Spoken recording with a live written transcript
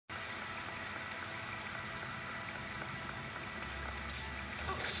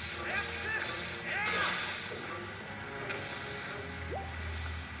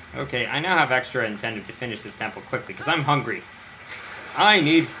Okay, I now have extra incentive to finish this temple quickly, because I'm hungry. I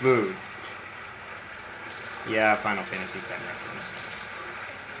need food. Yeah, Final Fantasy X reference.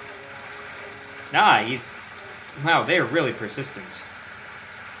 Ah, he's... Wow, they are really persistent.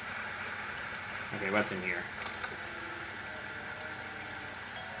 Okay, what's in here?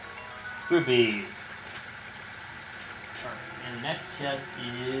 Rupees. Alright, and the next chest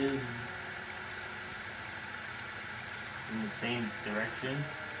is... in the same direction.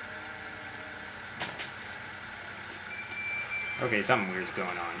 Okay, something weird's going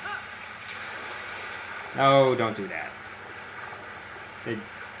on. No, don't do that. The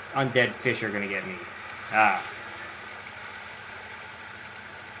undead fish are gonna get me. Ah.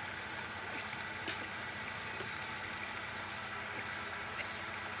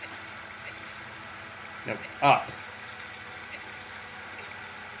 Nope, up.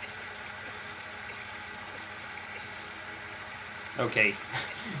 Okay.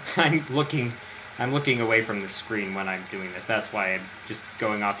 I'm looking away from the screen when I'm doing this. That's why I'm just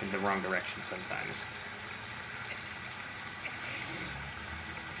going off in the wrong direction sometimes.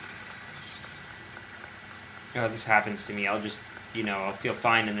 Oh, this happens to me. I'll just, you know, I'll feel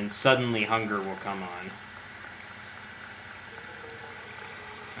fine and then suddenly hunger will come on.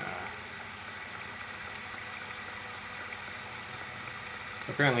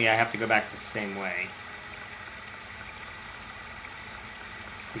 Apparently I have to go back the same way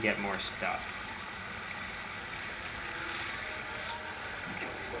to get more stuff.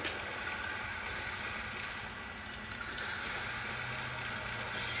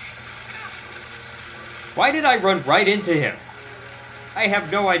 Why did I run right into him? I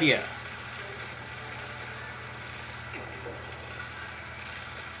have no idea.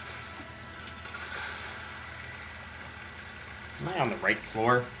 Am I on the right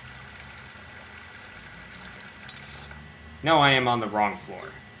floor? No, I am on the wrong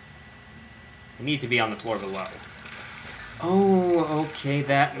floor. I need to be on the floor below. Oh, okay,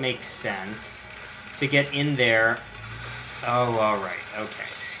 that makes sense. To get in there... Oh, alright, okay.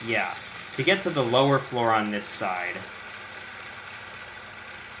 Yeah. To get to the lower floor on this side,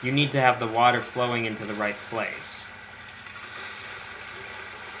 you need to have the water flowing into the right place.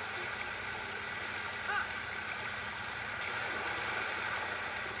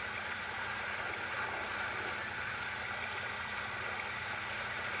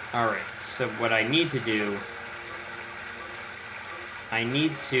 Alright, so what I need to do... I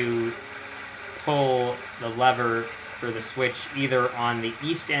need to pull the lever for the switch either on the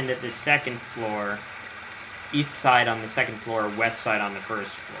east end at the second floor, east side on the second floor, or west side on the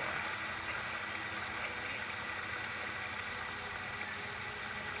first floor.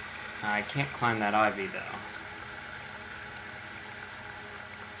 I can't climb that ivy, though.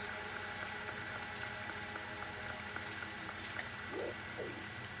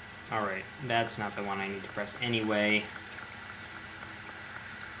 Alright, that's not the one I need to press anyway.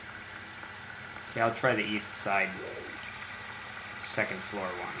 Okay, I'll try the east side, second floor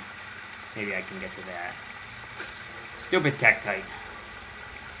one. Maybe I can get to that. Stupid Tektite.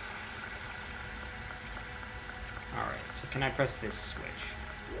 Alright, so can I press this switch?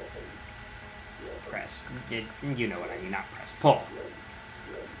 Press. You know what I mean, not press. Pull.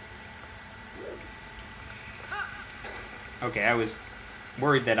 Okay, I was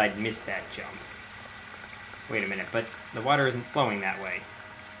worried that I'd missed that jump. Wait a minute, but the water isn't flowing that way.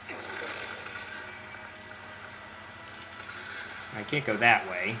 I can't go that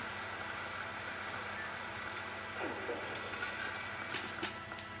way.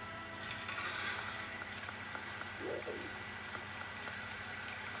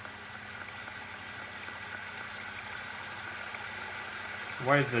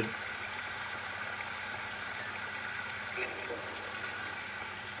 Why is the...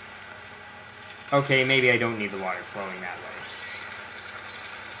 Okay, maybe I don't need the water flowing that way.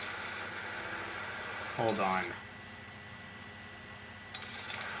 Hold on.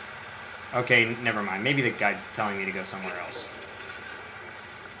 Okay, never mind. Maybe the guide's telling me to go somewhere else.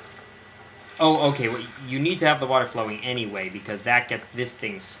 Oh, okay. Well, you need to have the water flowing anyway, because that gets this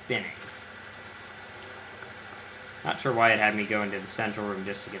thing spinning. Not sure why it had me go into the central room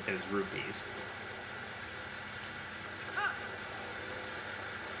just to get those rupees.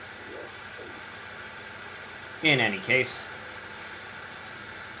 In any case,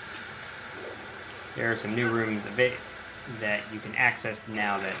 there are some new rooms that you can access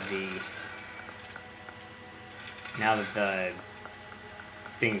now that the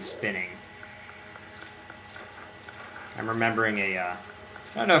thing's spinning. I'm remembering I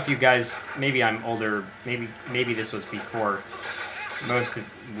don't know if you guys, maybe I'm older, maybe this was before most of,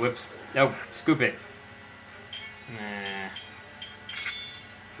 whoops, oh, scoop it. Nah.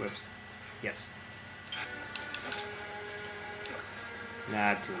 Whoops. Yes.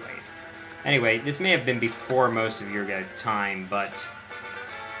 Nah, too late. Anyway, this may have been before most of your guys' time, but...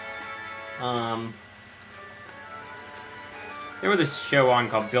 there was this show on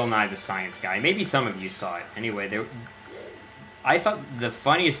called Bill Nye the Science Guy. Maybe some of you saw it. Anyway, I thought the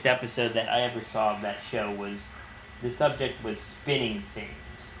funniest episode that I ever saw of that show was... the subject was spinning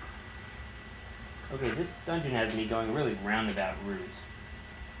things. Okay, this dungeon has me going a really roundabout route.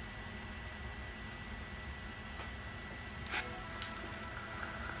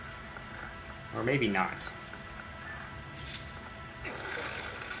 Or maybe not.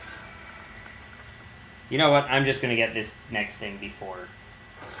 You know what? I'm just going to get this next thing before.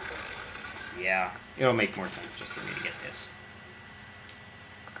 Yeah, it'll make more sense just for me to get this.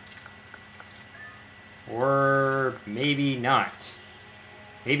 Or maybe not.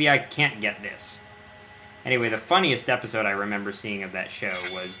 Maybe I can't get this. Anyway, the funniest episode I remember seeing of that show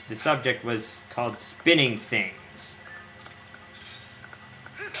was... the subject was called Spinning Things.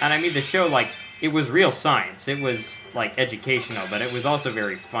 And I mean, the show, like, it was real science. It was, like, educational, but it was also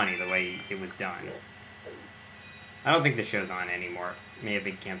very funny the way it was done. I don't think the show's on anymore. It may have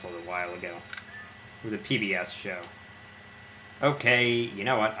been canceled a while ago. It was a PBS show. Okay, you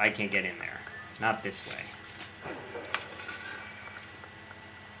know what? I can't get in there. Not this way.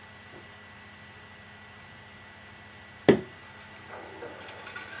 I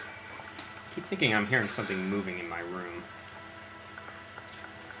keep thinking I'm hearing something moving in my room.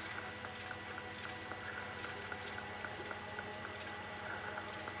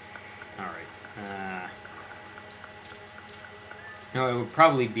 No, it would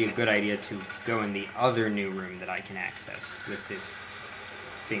probably be a good idea to go in the other new room that I can access with this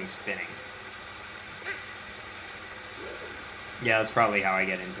thing spinning. Yeah, that's probably how I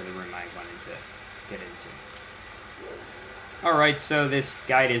get into the room I wanted to get into. Alright, so this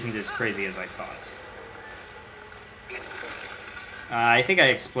guide isn't as crazy as I thought. I think I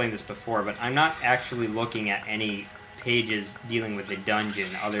explained this before, but I'm not actually looking at any pages dealing with the dungeon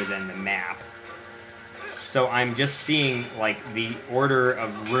other than the map. So I'm just seeing, like, the order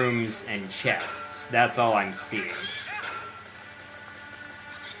of rooms and chests. That's all I'm seeing.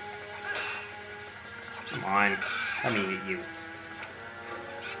 Come on. Let me hit you.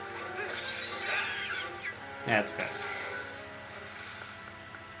 That's better.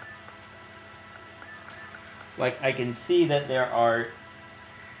 Like, I can see that there are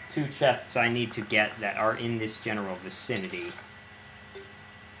 2 chests I need to get that are in this general vicinity.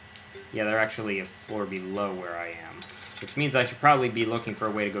 Yeah, they're actually a floor below where I am. Which means I should probably be looking for a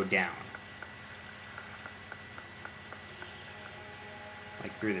way to go down.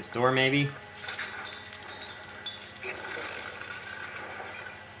 Like through this door, maybe?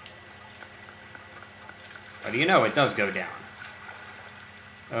 How do you know it does go down?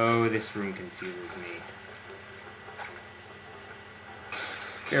 Oh, this room confuses me.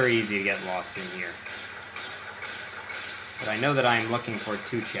 Very easy to get lost in here. But I know that I am looking for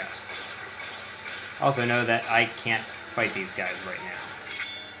 2 chests. Also know that I can't fight these guys right now.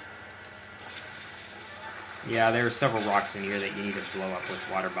 Yeah, there are several rocks in here that you need to blow up with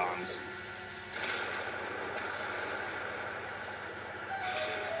water bombs.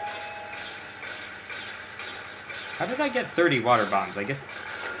 How did I get 30 water bombs? I guess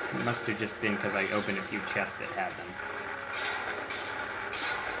it must have just been because I opened a few chests that had them.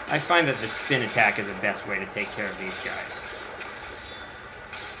 I find that the spin attack is the best way to take care of these guys.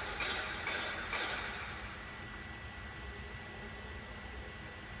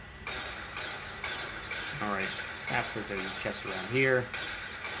 Alright, map says there's a chest around here.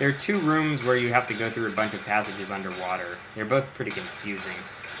 There are 2 rooms where you have to go through a bunch of passages underwater. They're both pretty confusing.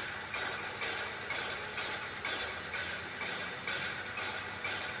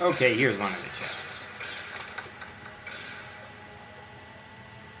 Okay, here's one of the chests.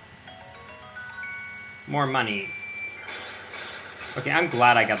 More money. Okay, I'm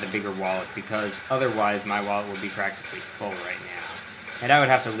glad I got the bigger wallet, because otherwise my wallet would be practically full right now. And I would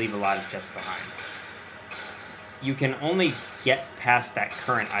have to leave a lot of chests behind. You can only get past that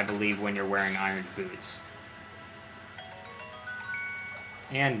current, I believe, when you're wearing iron boots.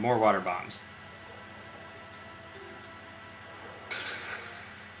 And more water bombs.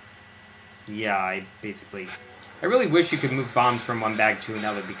 Yeah, I really wish you could move bombs from one bag to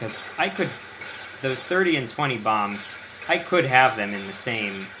another, because I could... those 30 and 20 bombs, I could have them in the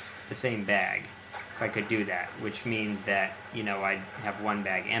same bag, if I could do that, which means that, you know, I'd have one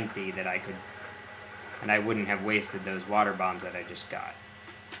bag empty that I could... and I wouldn't have wasted those water bombs that I just got.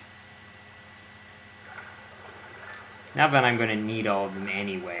 Not that I'm going to need all of them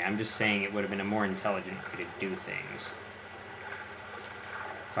anyway, I'm just saying it would have been a more intelligent way to do things.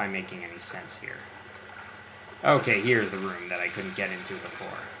 If I'm making any sense here. Okay, here's the room that I couldn't get into before.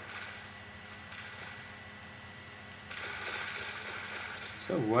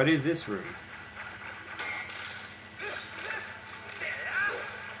 So what is this room?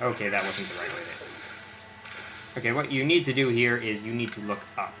 Okay, that wasn't the right way to... Okay, what you need to do here is you need to look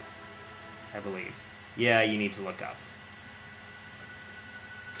up. I believe. Yeah, you need to look up.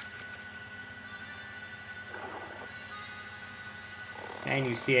 And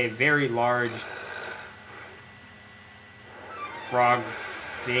you see a very large frog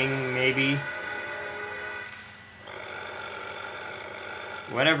thing, maybe?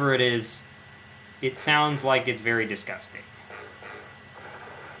 Whatever it is, it sounds like it's very disgusting.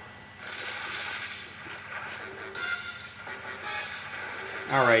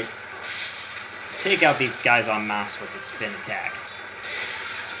 Alright. Take out these guys en masse with a spin attack.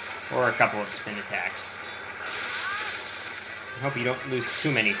 Or a couple of spin attacks. I hope you don't lose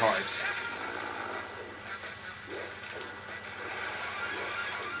too many hearts.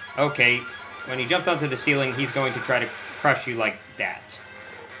 Okay, when he jumped onto the ceiling, he's going to try to crush you like that.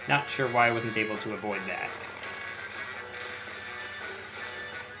 Not sure why I wasn't able to avoid that.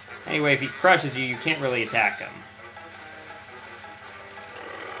 Anyway, if he crushes you, you can't really attack him.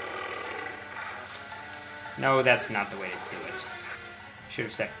 No, that's not the way to do it. Should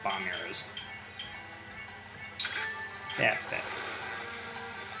have set bomb arrows. That's better.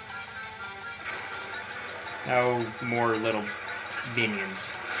 Oh, more little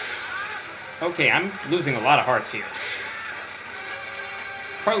minions. Okay, I'm losing a lot of hearts here.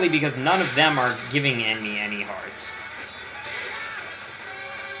 Partly because none of them are giving me any hearts.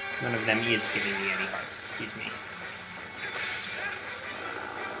 None of them is giving me any hearts, excuse me.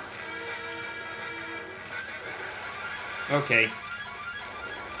 Okay.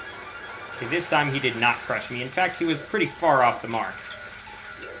 Okay, this time he did not crush me. In fact, he was pretty far off the mark.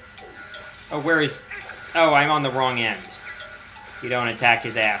 Oh, where is... Oh, I'm on the wrong end. You don't attack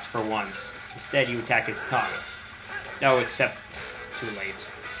his ass for once. Instead, you attack his tongue. No, except... Too late.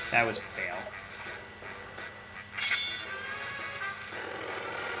 That was a fail.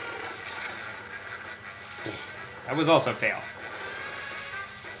 That was also a fail.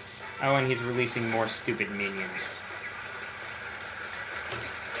 Oh, and he's releasing more stupid minions.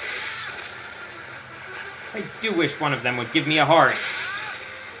 I do wish one of them would give me a heart.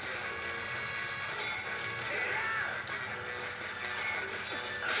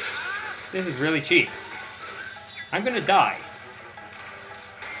 This is really cheap. I'm gonna die.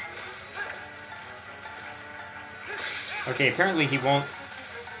 Okay, apparently he won't,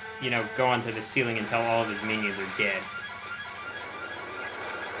 you know, go onto the ceiling until all of his minions are dead.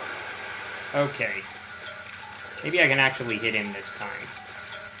 Okay. Maybe I can actually hit him this time.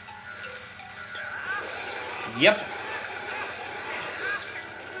 Yep.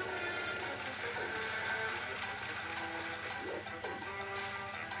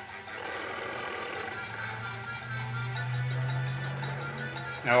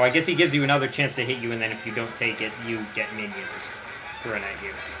 No, I guess he gives you another chance to hit you, and then if you don't take it, you get minions thrown at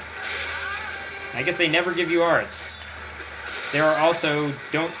you. I guess they never give you arts. There are also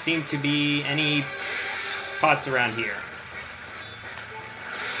don't seem to be any pots around here.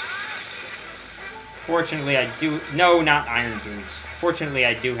 Fortunately, I do... No, not iron boots. Fortunately,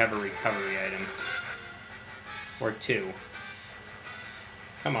 I do have a recovery item. Or two.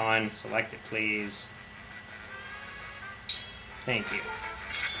 Come on, select it, please. Thank you.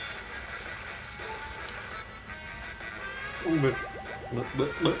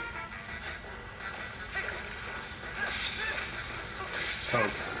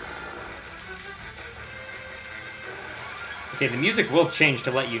 Poke. Okay, the music will change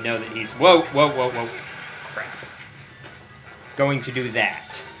to let you know that he's... Whoa, whoa, whoa, whoa. Crap. Going to do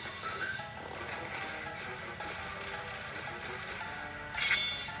that.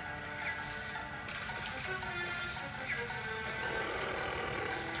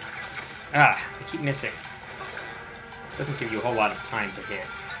 Ah, I keep missing. Doesn't give you a whole lot of time to hit.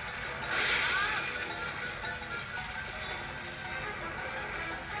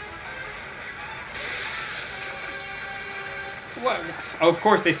 What? Oh, of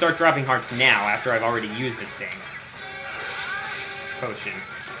course they start dropping hearts now, after I've already used this thing. Potion.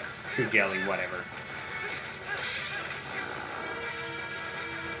 True jelly, whatever.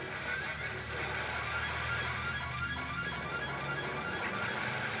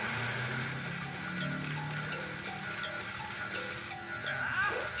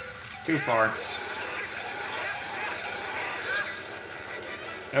 Too far.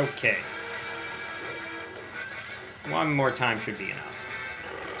 Okay. One more time should be enough.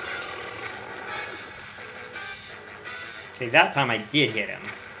 Okay, that time I did hit him.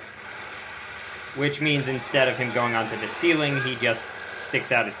 Which means instead of him going onto the ceiling, he just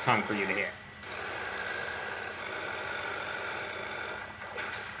sticks out his tongue for you to hit.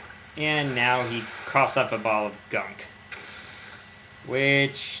 And now he coughs up a ball of gunk.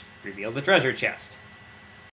 Which reveals a treasure chest.